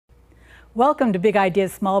Welcome to Big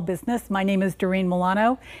Ideas Small Business. My name is Doreen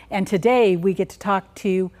Milano, and today we get to talk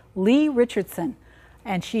to Leigh Richardson,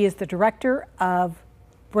 and she is the director of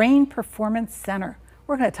Brain Performance Center.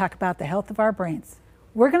 We're going to talk about the health of our brains.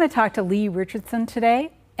 We're going to talk to Leigh Richardson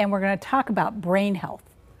today, and we're going to talk about brain health.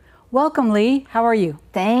 Welcome, Leigh. How are you?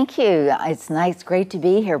 Thank you. It's nice, great to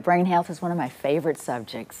be here. Brain health is one of my favorite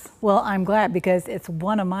subjects. Well, I'm glad because it's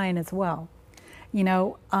one of mine as well. You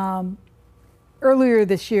know, earlier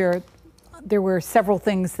this year, there were several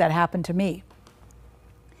things that happened to me,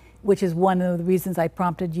 which is one of the reasons I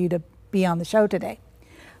prompted you to be on the show today.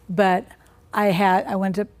 But I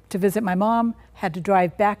went to visit my mom, had to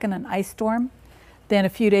drive back in an ice storm. Then a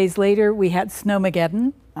few days later, we had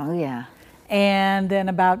Snowmageddon. Oh, yeah. And then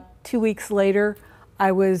about 2 weeks later,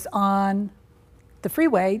 I was on the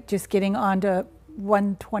freeway, just getting onto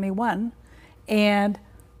 121, and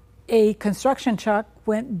a construction truck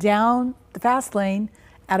went down the fast lane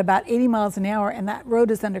at about 80 miles an hour, and that road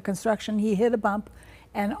is under construction. He hit a bump,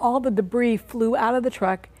 and all the debris flew out of the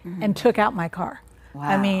truck and took out my car. Wow.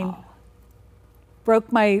 I mean, broke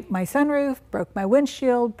my sunroof, broke my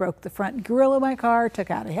windshield, broke the front grille of my car, took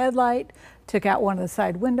out a headlight, took out one of the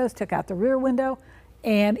side windows, took out the rear window,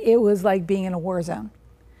 and it was like being in a war zone.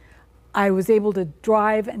 I was able to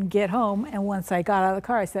drive and get home, and once I got out of the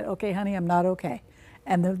car, I said, "Okay, honey, I'm not okay."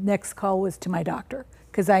 And the next call was to my doctor,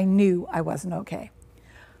 because I knew I wasn't okay.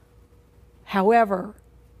 However,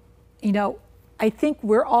 you know, I think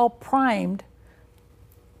we're all primed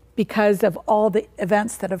because of all the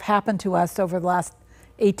events that have happened to us over the last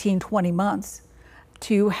 18, 20 months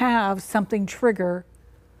to have something trigger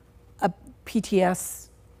a PTS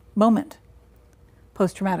moment,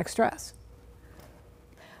 post-traumatic stress.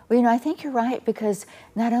 Well, you know, I think you're right, because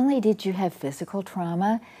not only did you have physical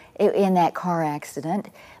trauma in that car accident,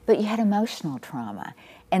 but you had emotional trauma.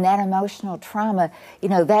 And that emotional trauma, you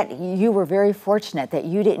know, that you were very fortunate that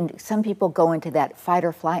you didn't, some people go into that fight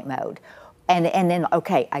or flight mode. And then,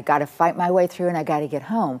 okay, I got to fight my way through and I got to get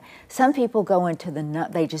home. Some people go into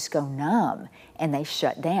they just go numb and they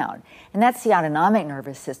shut down. And that's the autonomic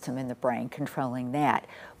nervous system in the brain controlling that.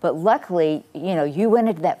 But luckily, you know, you went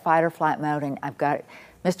into that fight or flight mode, and I've got,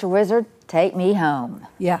 Mr. Wizard, take me home.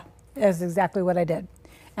 Yeah, that's exactly what I did.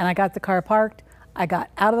 And I got the car parked. I got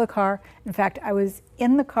out of the car. In fact, I was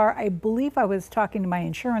in the car. I believe I was talking to my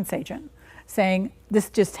insurance agent saying, this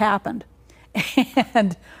just happened.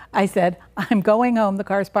 And I said, I'm going home. The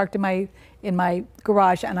car's parked in my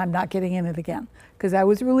garage, and I'm not getting in it again. Because I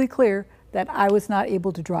was really clear that I was not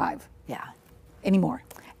able to drive anymore.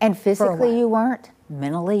 And physically you weren't,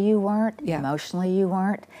 mentally you weren't, Yeah. emotionally you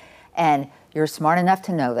weren't. And you're smart enough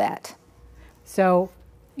to know that. So,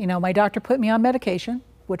 you know, my doctor put me on medication,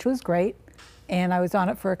 which was great. And I was on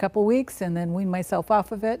it for a couple weeks and then weaned myself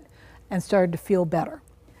off of it and started to feel better.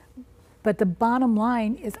 But the bottom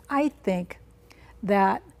line is, I think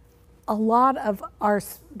that a lot of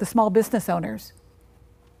the small business owners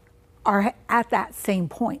are at that same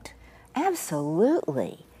point.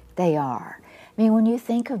 Absolutely, they are. I mean, when you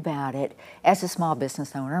think about it, as a small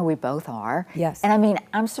business owner, we both are. Yes. And I mean,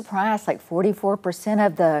 I'm surprised, like 44%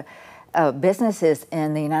 of the businesses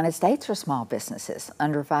in the United States are small businesses,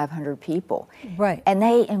 under 500 people. Right. And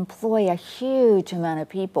they employ a huge amount of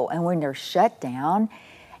people. And when they're shut down,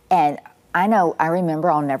 and I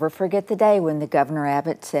remember, I'll never forget the day when the Governor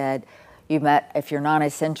Abbott said, if you're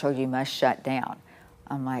non-essential, you must shut down.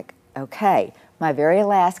 I'm like, okay. My very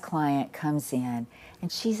last client comes in,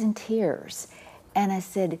 and she's in tears. And I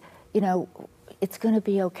said, you know, it's going to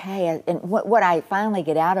be okay. And what I finally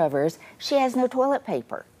get out of her is, she has no toilet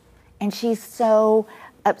paper. And she's so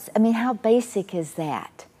upset. I mean, how basic is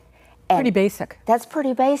that? And pretty basic. That's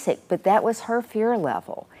pretty basic, but that was her fear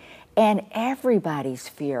level. And everybody's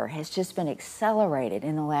fear has just been accelerated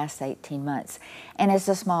in the last 18 months. And as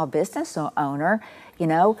a small business owner, you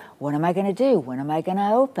know, what am I going to do? When am I going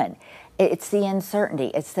to open? It's the uncertainty.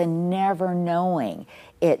 It's the never knowing.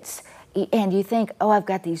 And you think, oh, I've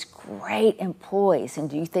got these great employees. And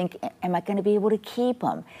do you think, am I going to be able to keep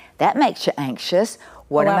them? That makes you anxious.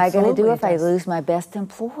 What am I going to do if I lose my best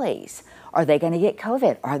employees? Are they going to get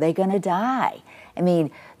COVID? Are they going to die? I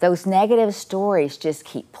mean, those negative stories just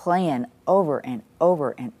keep playing over and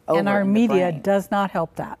over and over. And our media does not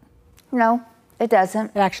help that. No, it doesn't.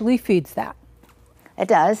 It actually feeds that. It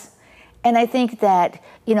does. And I think that,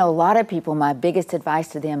 you know, a lot of people, my biggest advice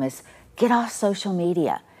to them is get off social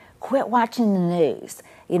media. Quit watching the news.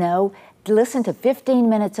 You know, listen to 15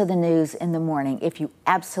 minutes of the news in the morning if you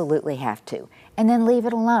absolutely have to. And then leave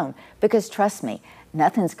it alone. Because trust me,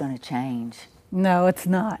 nothing's going to change. No, it's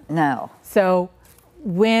not. No. So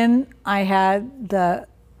when I had the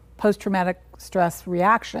post-traumatic stress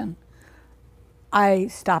reaction, I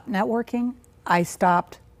stopped networking. I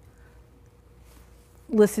stopped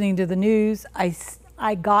listening to the news.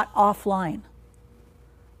 I got offline.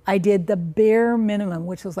 I did the bare minimum,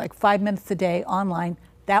 which was like 5 minutes a day online.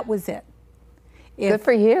 That was it. Good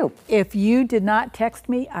for you. If you did not text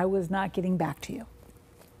me, I was not getting back to you.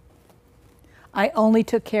 I only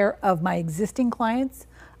took care of my existing clients.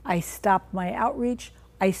 I stopped my outreach.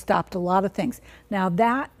 I stopped a lot of things. Now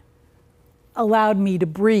that allowed me to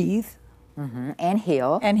breathe. And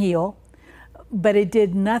heal. And heal. But it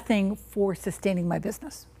did nothing for sustaining my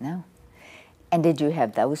business. No. And did you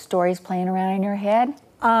have those stories playing around in your head?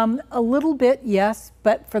 A little bit, yes,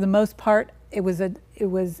 but for the most part, it was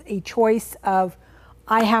a choice of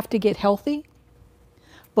I have to get healthy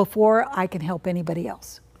before I can help anybody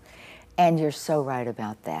else. And you're so right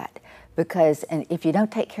about that, because if you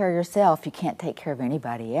don't take care of yourself, you can't take care of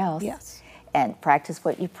anybody else. Yes. And practice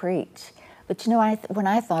what you preach. But you know, when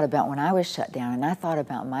I thought about when I was shut down, and I thought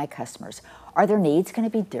about my customers, are their needs going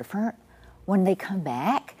to be different when they come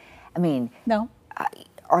back? I mean, no.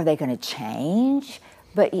 Are they going to change?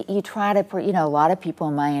 But you try to, you know, a lot of people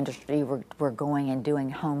in my industry were going and doing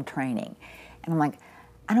home training. And I'm like,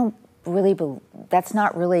 I don't really, that's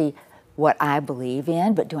not really what I believe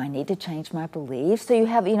in, but do I need to change my beliefs? So you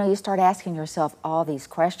have, you know, you start asking yourself all these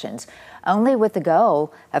questions, only with the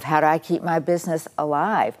goal of how do I keep my business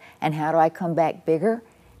alive and how do I come back bigger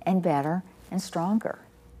and better and stronger?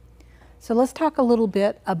 So let's talk a little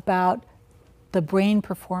bit about the Brain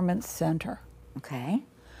Performance Center. Okay.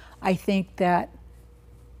 I think that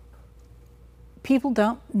people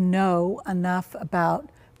don't know enough about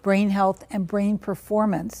brain health and brain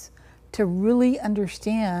performance to really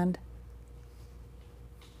understand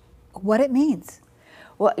what it means.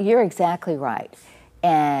 Well, you're exactly right.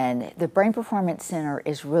 And the Brain Performance Center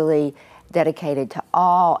is really dedicated to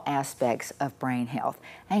all aspects of brain health.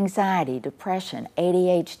 Anxiety, depression,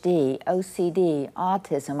 ADHD, OCD,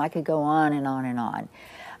 autism, I could go on and on and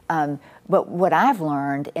on. But what I've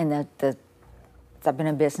learned in I've been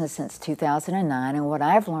in business since 2009, and what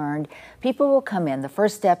I've learned, people will come in, the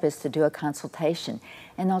first step is to do a consultation,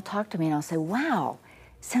 and they'll talk to me and I'll say, wow,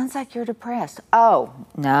 sounds like you're depressed. Oh,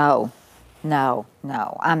 no,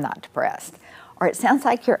 I'm not depressed. Or it sounds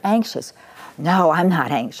like you're anxious. No, I'm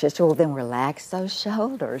not anxious. Well, then relax those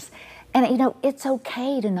shoulders. And you know, it's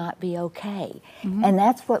okay to not be okay. And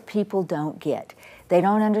that's what people don't get. They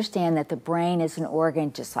don't understand that the brain is an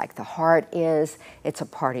organ just like the heart is. It's a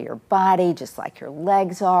part of your body, just like your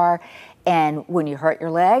legs are. And when you hurt your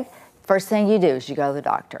leg, first thing you do is you go to the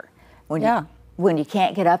doctor. When you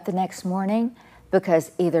can't get up the next morning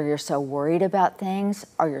because either you're so worried about things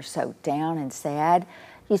or you're so down and sad,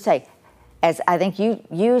 you say, as I think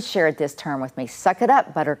you shared this term with me, suck it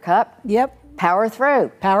up, buttercup. Yep. Power through.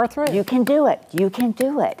 Power through. You can do it. You can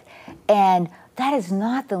do it. And that is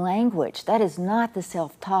not the language. That is not the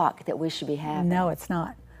self-talk that we should be having. No, it's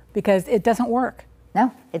not. Because it doesn't work.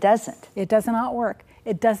 No, it doesn't. It does not work.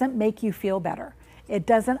 It doesn't make you feel better. It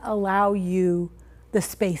doesn't allow you the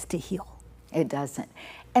space to heal. It doesn't.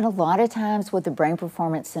 And a lot of times what the Brain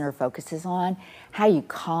Performance Center focuses on, how you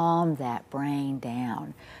calm that brain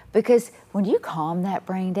down. Because when you calm that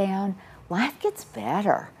brain down, life gets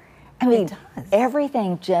better. I mean,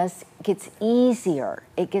 everything just gets easier.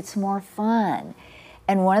 It gets more fun.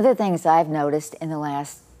 And one of the things I've noticed in the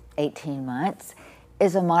last 18 months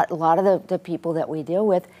is a lot of the people that we deal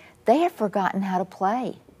with, they have forgotten how to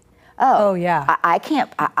play. Oh yeah. I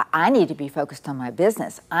can't, I need to be focused on my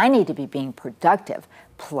business. I need to be being productive.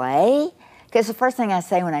 Play? Because the first thing I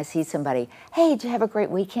say when I see somebody, hey, did you have a great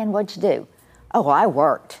weekend? What'd you do? Oh, well, I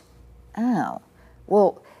worked. Oh,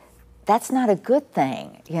 well, that's not a good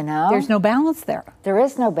thing, you know? There's no balance there. There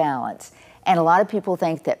is no balance. And a lot of people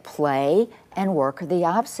think that play and work are the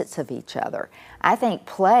opposites of each other. I think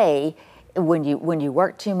play, when you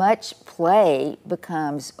work too much, play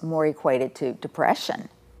becomes more equated to depression.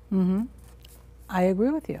 I agree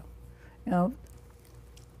with you. You know,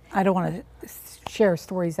 I don't want to share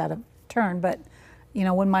stories out of turn, but you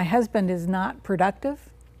know, when my husband is not productive,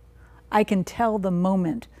 I can tell the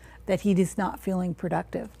moment that he is not feeling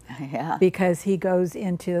productive. Yeah. Because he goes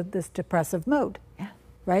into this depressive mode. Yeah.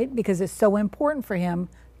 Right? Because it's so important for him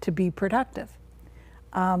to be productive.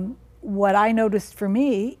 What I noticed for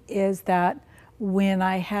me is that when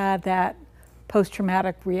I had that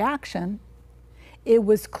post-traumatic reaction, it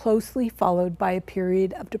was closely followed by a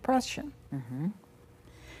period of depression.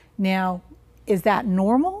 Now, is that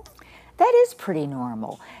normal? That is pretty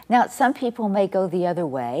normal. Now, some people may go the other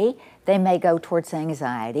way. They may go towards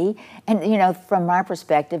anxiety. And, you know, from my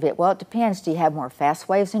perspective, it depends. Do you have more fast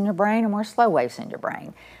waves in your brain or more slow waves in your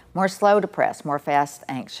brain? more slow depressed, more fast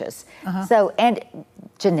anxious. So, and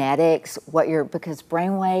genetics, because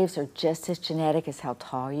brain waves are just as genetic as how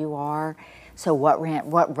tall you are. So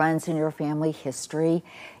what runs in your family history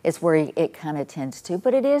is where it kind of tends to,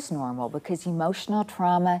 but it is normal because emotional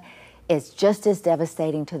trauma is just as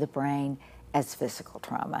devastating to the brain as physical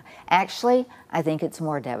trauma. Actually, I think it's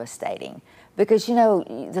more devastating because, you know,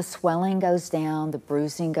 the swelling goes down, the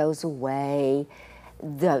bruising goes away,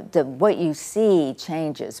 what you see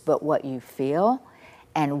changes, but what you feel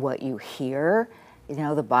and what you hear, you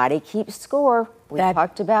know, the body keeps score. We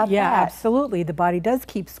talked about that. Yeah, absolutely. The body does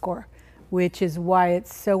keep score, which is why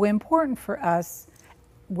it's so important for us,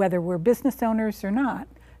 whether we're business owners or not,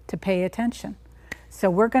 to pay attention. So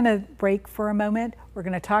we're going to break for a moment. We're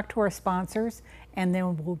going to talk to our sponsors, and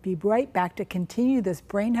then we'll be right back to continue this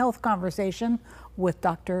brain health conversation with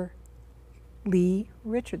Dr. Leigh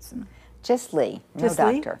Richardson. Just Leigh, no Just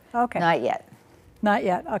doctor. Leigh? Okay. Not yet. Not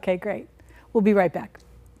yet. Okay, great. We'll be right back.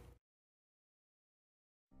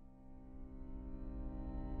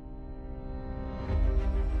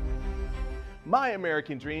 My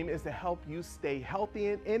American dream is to help you stay healthy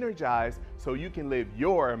and energized so you can live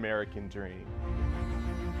your American dream.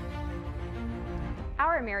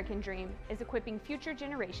 Our American dream is equipping future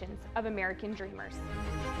generations of American dreamers.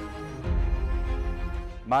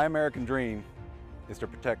 My American dream is to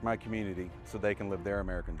protect my community so they can live their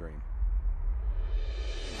American dream.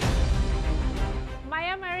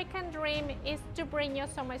 My American dream is to bring you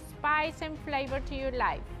some spice and flavor to your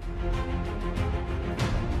life.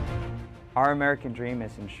 Our American dream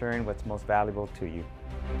is ensuring what's most valuable to you.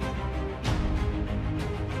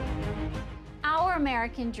 Our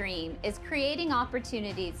American dream is creating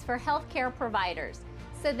opportunities for healthcare providers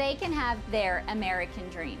so they can have their American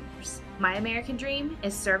dreams. My American dream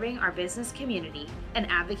is serving our business community and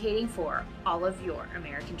advocating for all of your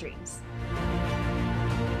American dreams.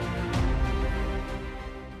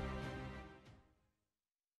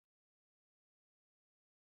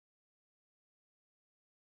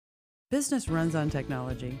 Business runs on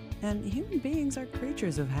technology, and human beings are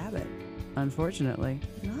creatures of habit. Unfortunately,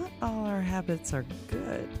 not all our habits are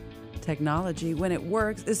good. Technology, when it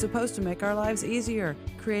works, is supposed to make our lives easier,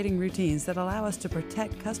 creating routines that allow us to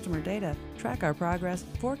protect customer data, track our progress,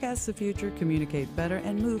 forecast the future, communicate better,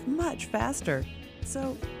 and move much faster.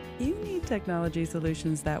 So, you need technology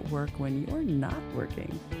solutions that work when you're not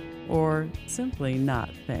working, or simply not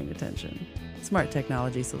paying attention. Smart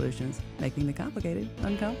technology solutions, making the complicated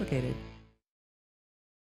uncomplicated.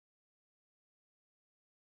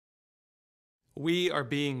 We are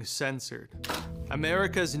being censored.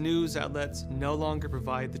 America's news outlets no longer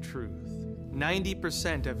provide the truth.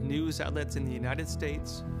 90% of news outlets in the United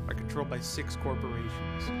States are controlled by 6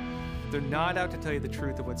 corporations. They're not out to tell you the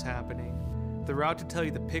truth of what's happening. They're out to tell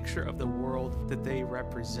you the picture of the world that they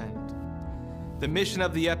represent. The mission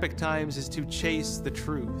of the Epoch Times is to chase the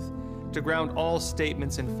truth, to ground all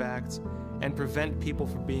statements in facts, and prevent people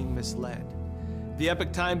from being misled. The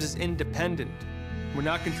Epoch Times is independent. We're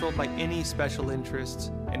not controlled by any special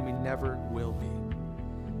interests, and we never will be.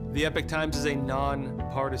 The Epoch Times is a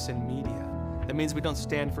non-partisan media. That means we don't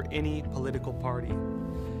stand for any political party.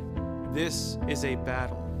 This is a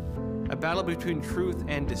battle between truth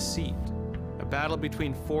and deceit, a battle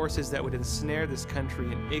between forces that would ensnare this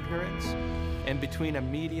country in ignorance, and between a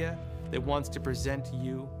media that wants to present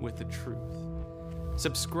you with the truth.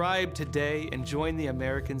 Subscribe today and join the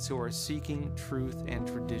Americans who are seeking truth and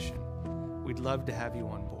tradition. We'd love to have you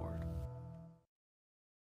on board.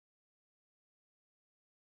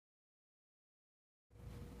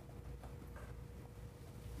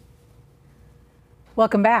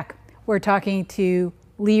 Welcome back. We're talking to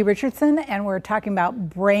Leigh Richardson, and we're talking about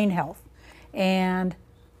brain health and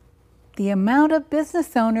the amount of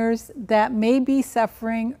business owners that may be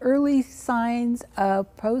suffering early signs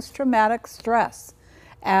of post-traumatic stress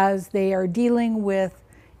as they are dealing with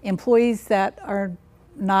employees that are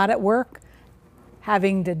not at work,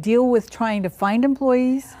 having to deal with trying to find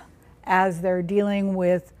employees, as they're dealing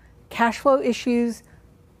with cash flow issues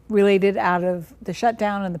related out of the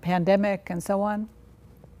shutdown and the pandemic and so on.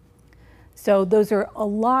 So those are a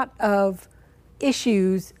lot of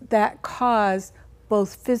issues that cause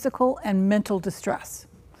both physical and mental distress.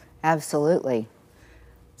 Absolutely.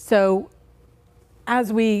 So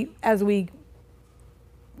as we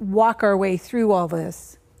walk our way through all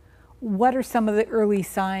this, what are some of the early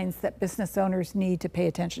signs that business owners need to pay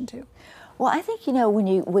attention to? Well, I think, you know, when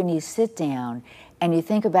you sit down and you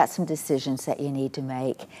think about some decisions that you need to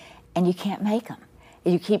make and you can't make them.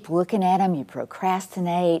 You keep looking at them, you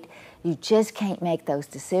procrastinate, you just can't make those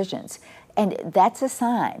decisions. And that's a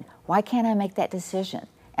sign. Why can't I make that decision?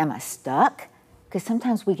 Am I stuck? because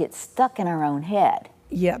sometimes we get stuck in our own head.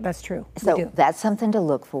 Yeah, that's true. So that's something to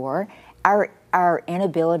look for. Our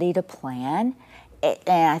inability to plan,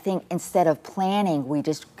 and I think instead of planning, we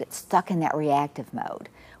just get stuck in that reactive mode.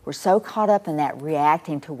 We're so caught up in that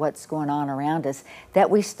reacting to what's going on around us that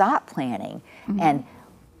we stop planning. And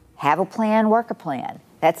have a plan, work a plan.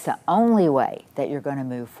 That's the only way that you're going to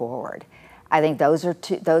move forward. I think those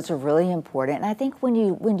are really important. And I think when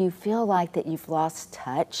you feel like that you've lost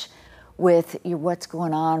touch with what's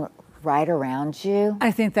going on right around you,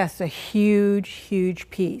 I think that's a huge, huge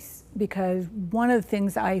piece, because one of the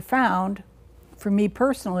things I found for me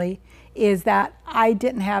personally is that I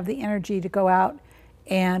didn't have the energy to go out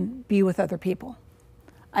and be with other people.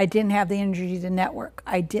 I didn't have the energy to network.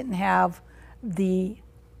 I didn't have the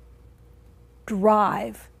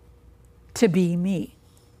drive to be me.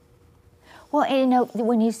 Well, and you know,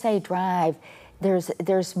 when you say drive,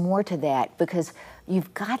 there's more to that, because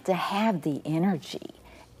you've got to have the energy.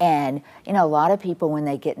 And you know, a lot of people, when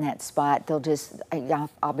they get in that spot, they'll just,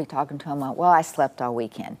 I'll be talking to them like, well, I slept all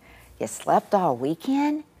weekend. You slept all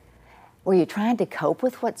weekend? Were you trying to cope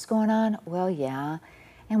with what's going on? Well, yeah.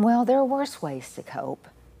 And well, there are worse ways to cope,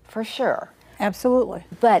 for sure. Absolutely.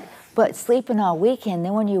 But sleeping all weekend,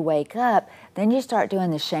 then when you wake up, then you start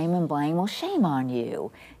doing the shame and blame. Well, shame on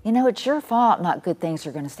you. You know, it's your fault not good things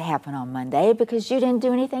are going to happen on Monday because you didn't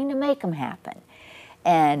do anything to make them happen.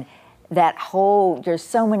 And that whole, there's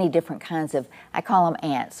so many different kinds of, I call them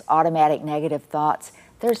ants, automatic negative thoughts.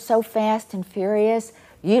 They're so fast and furious,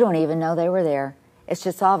 you don't even know they were there. It's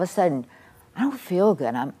just all of a sudden, I don't feel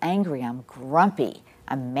good, I'm angry, I'm grumpy,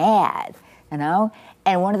 I'm mad, you know?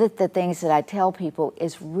 And one of the things that I tell people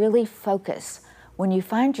is really focus. When you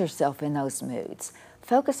find yourself in those moods,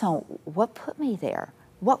 focus on what put me there.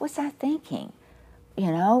 What was I thinking?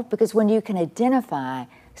 You know, because when you can identify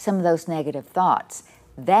some of those negative thoughts,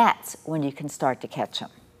 that's when you can start to catch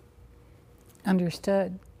them.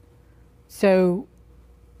 Understood. So,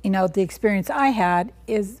 you know, the experience I had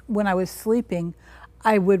is when I was sleeping,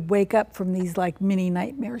 I would wake up from these like mini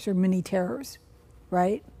nightmares or mini terrors,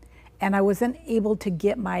 right? And I wasn't able to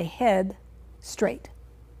get my head straight,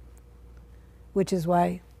 which is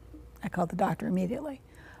why I called the doctor immediately,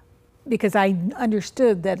 because I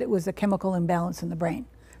understood that it was a chemical imbalance in the brain,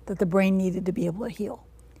 that the brain needed to be able to heal.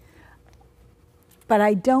 But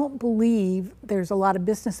I don't believe there's a lot of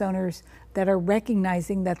business owners that are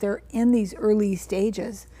recognizing that they're in these early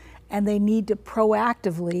stages and they need to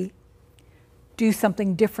proactively do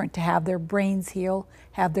something different to have their brains heal,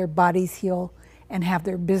 have their bodies heal, and have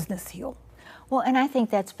their business heal. Well, and I think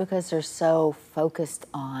that's because they're so focused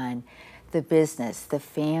on the business, the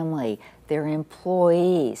family, their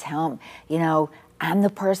employees, how, you know, I'm the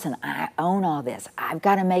person, I own all this, I've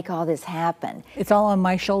got to make all this happen. It's all on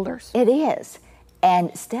my shoulders. It is.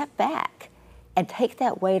 And step back and take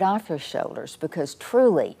that weight off your shoulders, because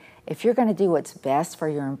truly, if you're going to do what's best for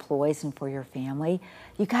your employees and for your family,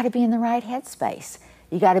 you got to be in the right headspace.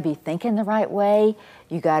 You got to be thinking the right way.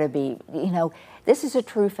 You got to be, you know, this is a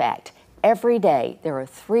true fact. Every day, there are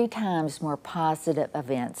 3 times more positive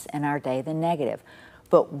events in our day than negative.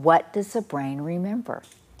 But what does the brain remember?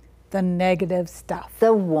 The negative stuff.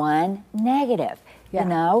 The one negative. You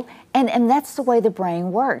know, and that's the way the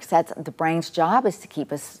brain works. That's the brain's job, is to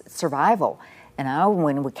keep us survival. You know,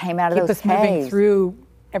 when we came out of those caves, keep us moving through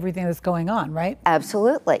everything that's going on, right?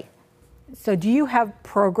 Absolutely. So, do you have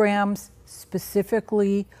programs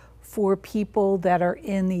specifically for people that are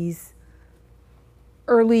in these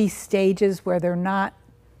early stages where they're not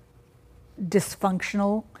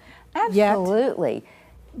dysfunctional Absolutely. yet,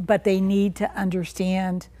 but they need to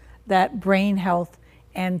understand that brain health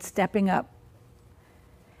and stepping up?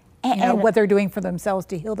 And, you know, what they're doing for themselves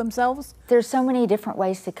to heal themselves? There's so many different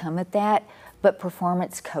ways to come at that, but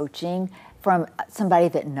performance coaching from somebody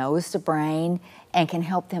that knows the brain and can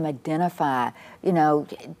help them identify, you know,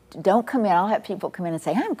 don't come in, I'll have people come in and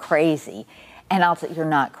say, I'm crazy, and I'll say, you're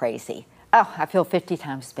not crazy. Oh, I feel 50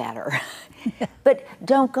 times better. But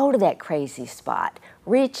don't go to that crazy spot.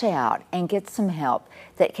 Reach out and get some help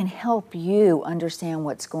that can help you understand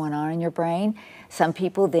what's going on in your brain. Some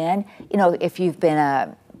people then, you know, if you've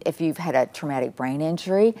had a traumatic brain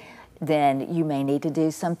injury, then you may need to do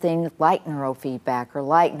something like neurofeedback or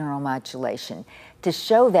like neuromodulation to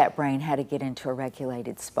show that brain how to get into a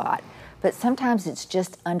regulated spot. But sometimes it's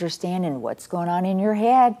just understanding what's going on in your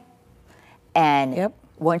head. And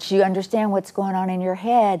once you understand what's going on in your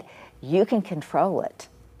head, you can control it.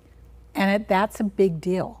 And that's a big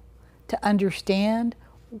deal, to understand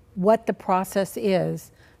what the process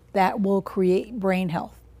is that will create brain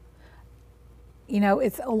health. You know,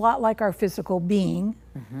 it's a lot like our physical being,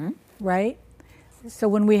 right? So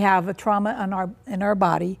when we have a trauma in our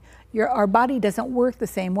body, our body doesn't work the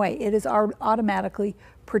same way. It is automatically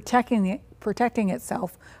protecting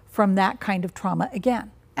itself from that kind of trauma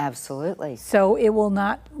again. Absolutely. So it will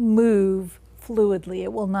not move fluidly.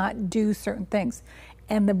 It will not do certain things.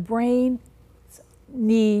 And the brain's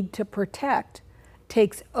need to protect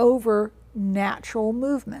takes over natural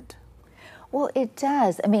movement. Well, it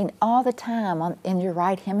does. I mean, all the time in your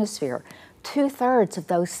right hemisphere, 2/3 of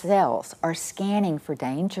those cells are scanning for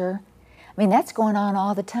danger. I mean, that's going on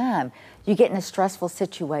all the time. You get in a stressful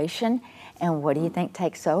situation, and what do you think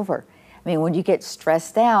takes over? I mean, when you get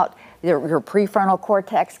stressed out, your prefrontal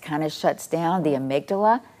cortex kind of shuts down, the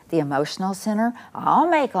amygdala, the emotional center. I'll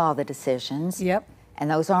make all the decisions. Yep. And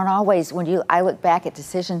those aren't always, I look back at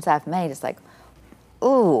decisions I've made, it's like,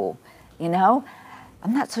 ooh, you know,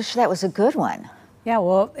 I'm not so sure that was a good one. Yeah,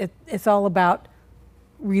 well, it's all about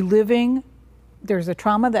reliving. There's a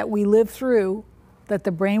trauma that we live through that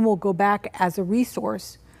the brain will go back as a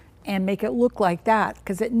resource and make it look like that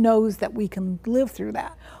because it knows that we can live through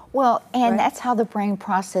that. Well, and that's how the brain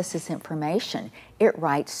processes information. It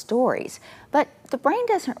writes stories. But the brain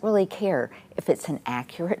doesn't really care if it's an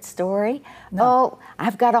accurate story. No. Oh,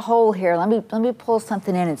 I've got a hole here. Let me pull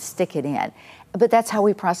something in and stick it in. But that's how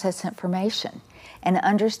we process information. And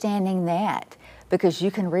understanding that, because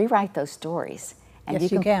you can rewrite those stories. And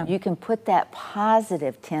Yes, you can put that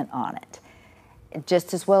positive tint on it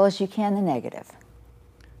just as well as you can the negative.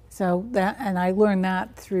 So and I learned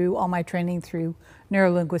that through all my training through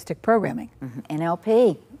neuro-linguistic programming.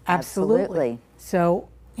 NLP. Absolutely. So,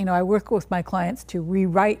 I work with my clients to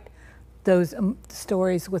rewrite those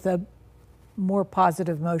stories with a more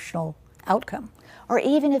positive emotional outcome. Or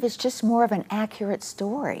even if it's just more of an accurate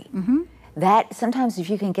story. That sometimes if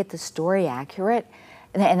you can get the story accurate,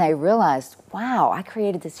 and they realize, wow, I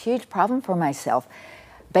created this huge problem for myself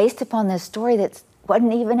based upon this story that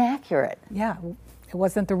wasn't even accurate. Yeah, it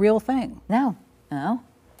wasn't the real thing. No.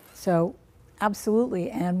 So, absolutely,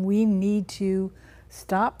 and we need to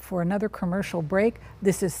stop for another commercial break.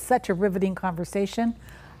 This is such a riveting conversation.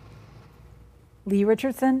 Leigh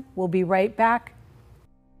Richardson will be right back.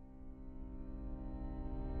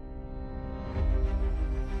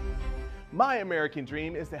 My American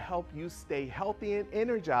dream is to help you stay healthy and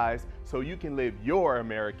energized so you can live your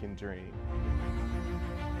American dream.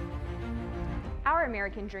 Our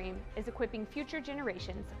American dream is equipping future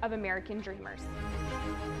generations of American dreamers.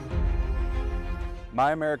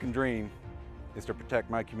 My American dream is to protect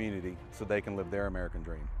my community so they can live their American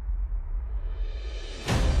dream.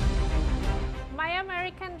 My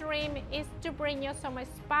American dream is to bring you some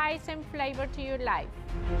spice and flavor to your life.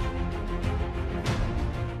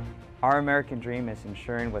 Our American dream is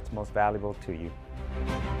ensuring what's most valuable to you.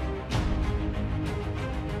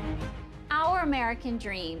 Our American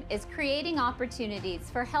dream is creating opportunities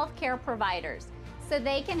for healthcare providers so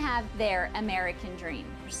they can have their American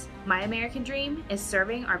dreams. My American dream is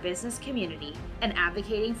serving our business community and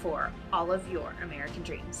advocating for all of your American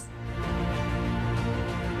dreams.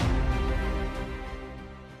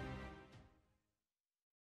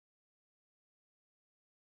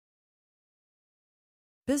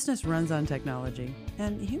 Business runs on technology,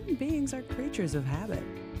 and human beings are creatures of habit.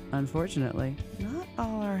 Unfortunately, not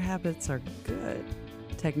all our habits are good.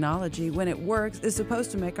 Technology, when it works, is supposed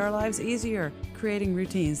to make our lives easier, creating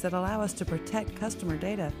routines that allow us to protect customer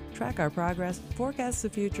data, track our progress, forecast the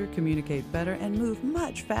future, communicate better, and move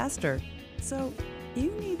much faster. So,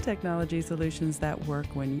 you need technology solutions that work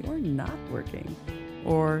when you're not working,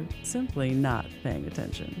 or simply not paying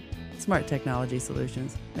attention. Smart technology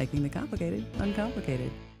solutions, making the complicated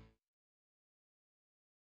uncomplicated.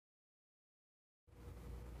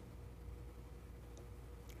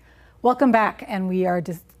 Welcome back, and we are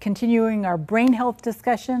just continuing our brain health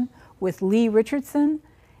discussion with Leigh Richardson.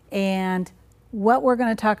 And what we're going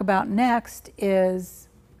to talk about next is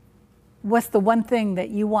what's the one thing that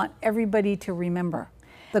you want everybody to remember?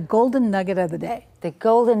 The golden nugget of the day. The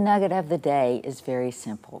golden nugget of the day is very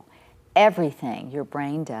simple. Everything your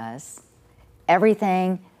brain does,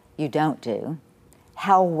 everything you don't do,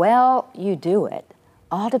 how well you do it,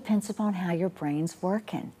 all depends upon how your brain's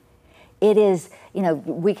working. It is,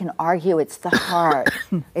 we can argue it's the heart,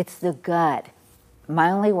 it's the gut.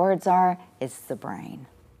 My only words are, it's the brain.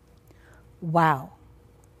 Wow.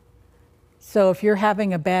 So if you're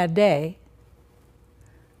having a bad day,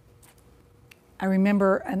 I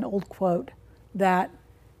remember an old quote that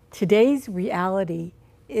today's reality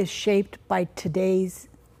is shaped by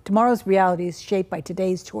tomorrow's reality is shaped by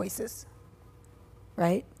today's choices,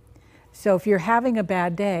 right? So if you're having a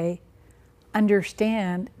bad day,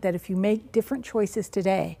 understand that if you make different choices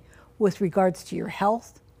today with regards to your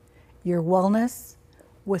health your wellness,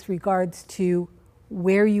 with regards to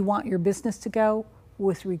where you want your business to go,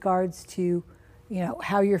 with regards to,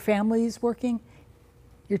 how your family is working.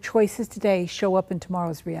 Your choices today show up in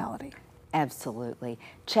tomorrow's reality. Absolutely.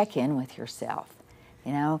 Check in with yourself.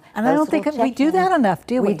 And I don't think we do that enough,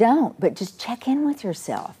 do we? We don't, but just check in with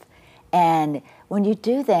yourself. And when you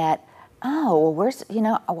do that,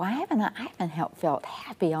 why haven't I felt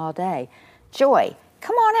happy all day? Joy,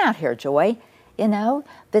 come on out here, Joy.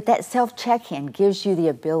 But that self-check-in gives you the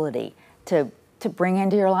ability to bring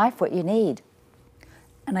into your life what you need.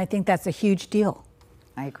 And I think that's a huge deal.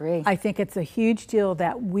 I agree. I think it's a huge deal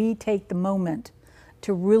that we take the moment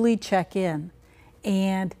to really check in.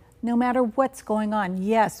 And no matter what's going on,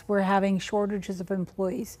 yes, we're having shortages of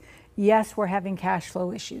employees. Yes, we're having cash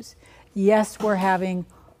flow issues. Yes, we're having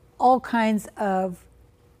all kinds of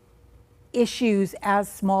issues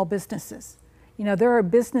as small businesses. There are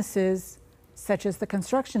businesses such as the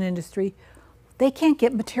construction industry, they can't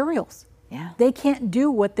get materials. Yeah. They can't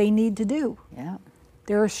do what they need to do. Yeah.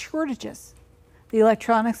 There are shortages. The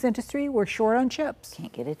electronics industry, we're short on chips.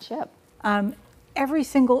 Can't get a chip. Every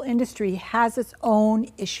single industry has its own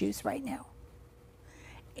issues right now.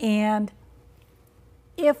 And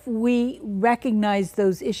if we recognize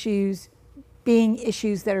those issues being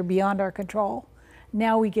issues that are beyond our control,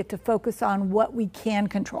 now we get to focus on what we can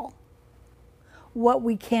control, what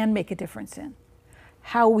we can make a difference in,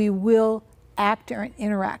 how we will act or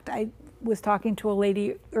interact. I was talking to a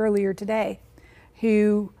lady earlier today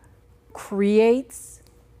who creates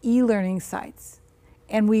e-learning sites.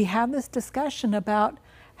 And we have this discussion about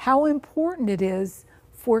how important it is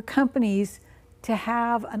for companies to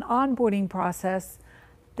have an onboarding process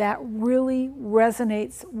that really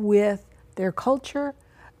resonates with their culture,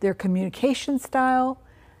 their communication style,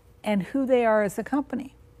 and who they are as a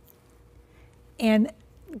company. And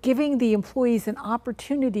giving the employees an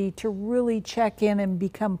opportunity to really check in and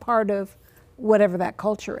become part of whatever that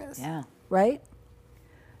culture is. Yeah. Right?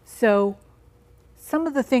 So some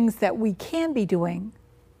of the things that we can be doing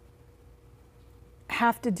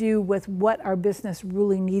have to do with what our business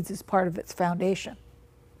really needs as part of its foundation.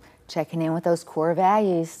 Checking in with those core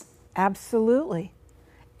values. Absolutely.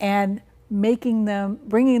 And bringing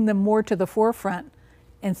them more to the forefront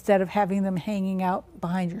instead of having them hanging out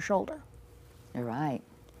behind your shoulder. You're right.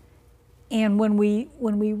 And when we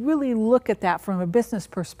really look at that from a business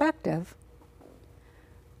perspective,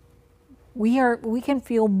 we can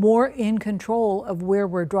feel more in control of where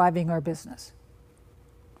we're driving our business.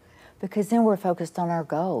 Because then we're focused on our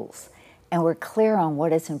goals and we're clear on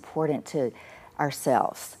what is important to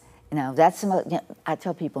ourselves. I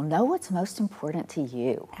tell people, know what's most important to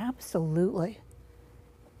you. Absolutely.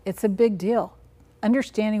 It's a big deal.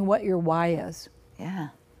 Understanding what your why is.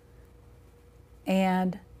 Yeah.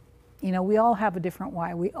 And, we all have a different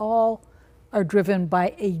why. We all are driven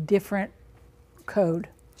by a different code,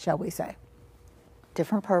 shall we say.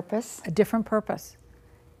 Different purpose. A different purpose.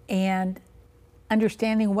 And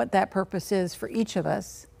understanding what that purpose is for each of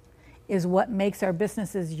us is what makes our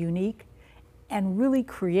businesses unique and really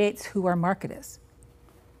creates who our market is.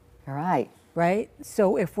 All right. Right?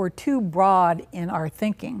 So if we're too broad in our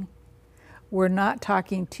thinking, we're not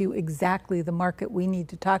talking to exactly the market we need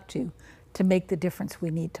to talk to make the difference we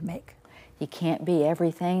need to make. You can't be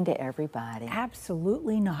everything to everybody.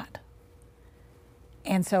 Absolutely not.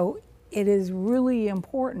 And so it is really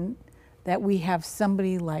important that we have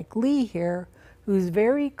somebody like Leigh here who's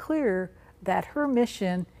very clear that her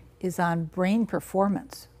mission is on brain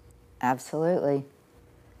performance. Absolutely.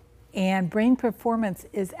 And brain performance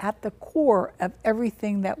is at the core of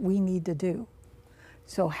everything that we need to do.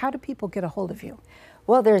 So how do people get a hold of you?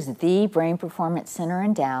 Well, there's the Brain Performance Center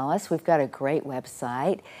in Dallas. We've got a great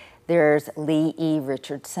website. There's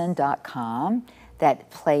leighrichandson.com that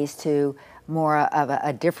plays to more of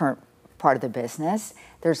a different part of the business.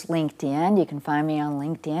 There's LinkedIn. You can find me on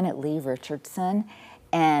LinkedIn at Leigh Richardson.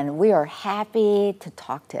 And we are happy to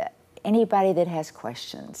talk to anybody that has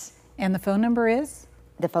questions. And the phone number is?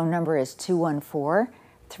 The phone number is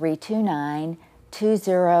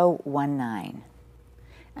 214-329-2019.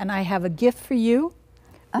 And I have a gift for you,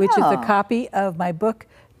 which is a copy of my book,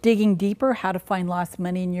 Digging Deeper, How to Find Lost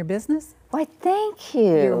Money in Your Business. Why, thank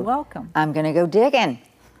you. You're welcome. I'm going to go digging.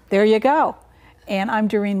 There you go. And I'm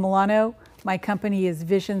Doreen Milano. My company is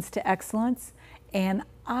Visions to Excellence, and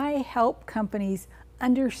I help companies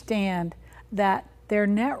understand that their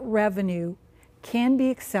net revenue can be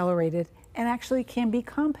accelerated and actually can be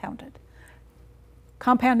compounded.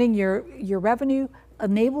 Compounding your revenue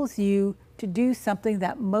enables you to do something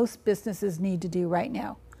that most businesses need to do right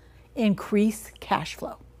now: increase cash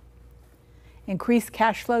flow. Increased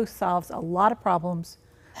cash flow solves a lot of problems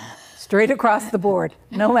straight across the board,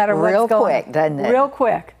 no matter what's Real going on. quick, doesn't it? Real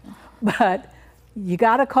quick. But you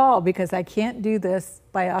got to call, because I can't do this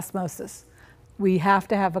by osmosis. We have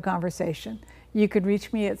to have a conversation. You can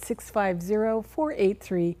reach me at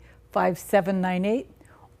 650-483-5798,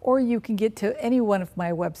 or you can get to any one of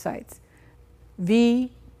my websites.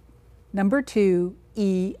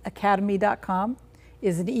 V2eacademy.com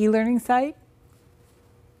is an e-learning site.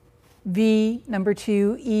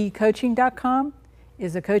 V2ecoaching.com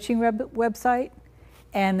is a coaching website.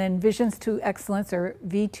 And then Visions to Excellence, or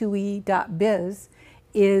v2e.biz,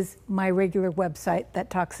 is my regular website that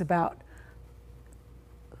talks about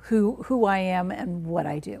who I am and what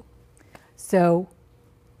I do. So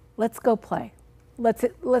let's go play. Let's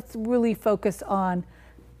really focus on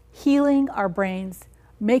healing our brains,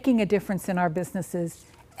 making a difference in our businesses,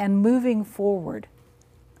 and moving forward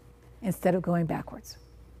instead of going backwards.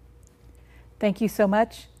 Thank you so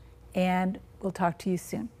much, and we'll talk to you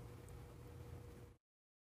soon.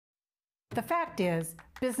 The fact is,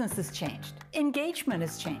 business has changed. Engagement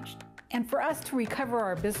has changed. And for us to recover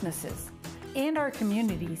our businesses and our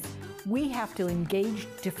communities, we have to engage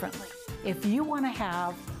differently. If you want to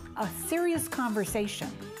have a serious conversation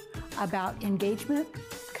about engagement,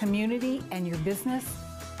 community, and your business,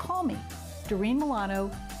 call me, Doreen Milano,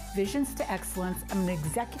 Visions to Excellence. I'm an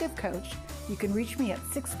executive coach. You can reach me at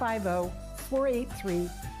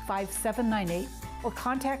 650-483-5798, or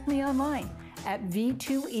contact me online at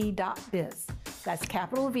v2e.biz. That's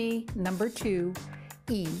capital V, number 2,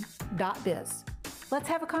 e.biz. Let's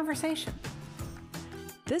have a conversation.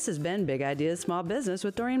 This has been Big Ideas Small Business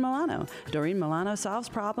with Doreen Milano. Doreen Milano solves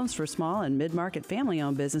problems for small and mid-market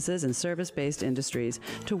family-owned businesses and service-based industries.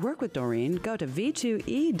 To work with Doreen, go to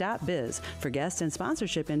v2e.biz. For guest and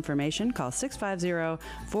sponsorship information, call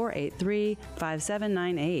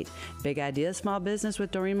 650-483-5798. Big Ideas Small Business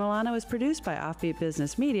with Doreen Milano is produced by Offbeat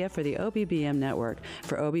Business Media for the OBBM Network.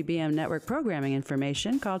 For OBBM Network programming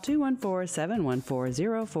information, call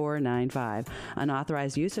 214-714-0495.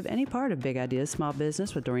 Unauthorized use of any part of Big Ideas Small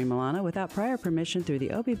Business with Doreen Milano without prior permission through the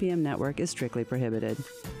OBBM network is strictly prohibited.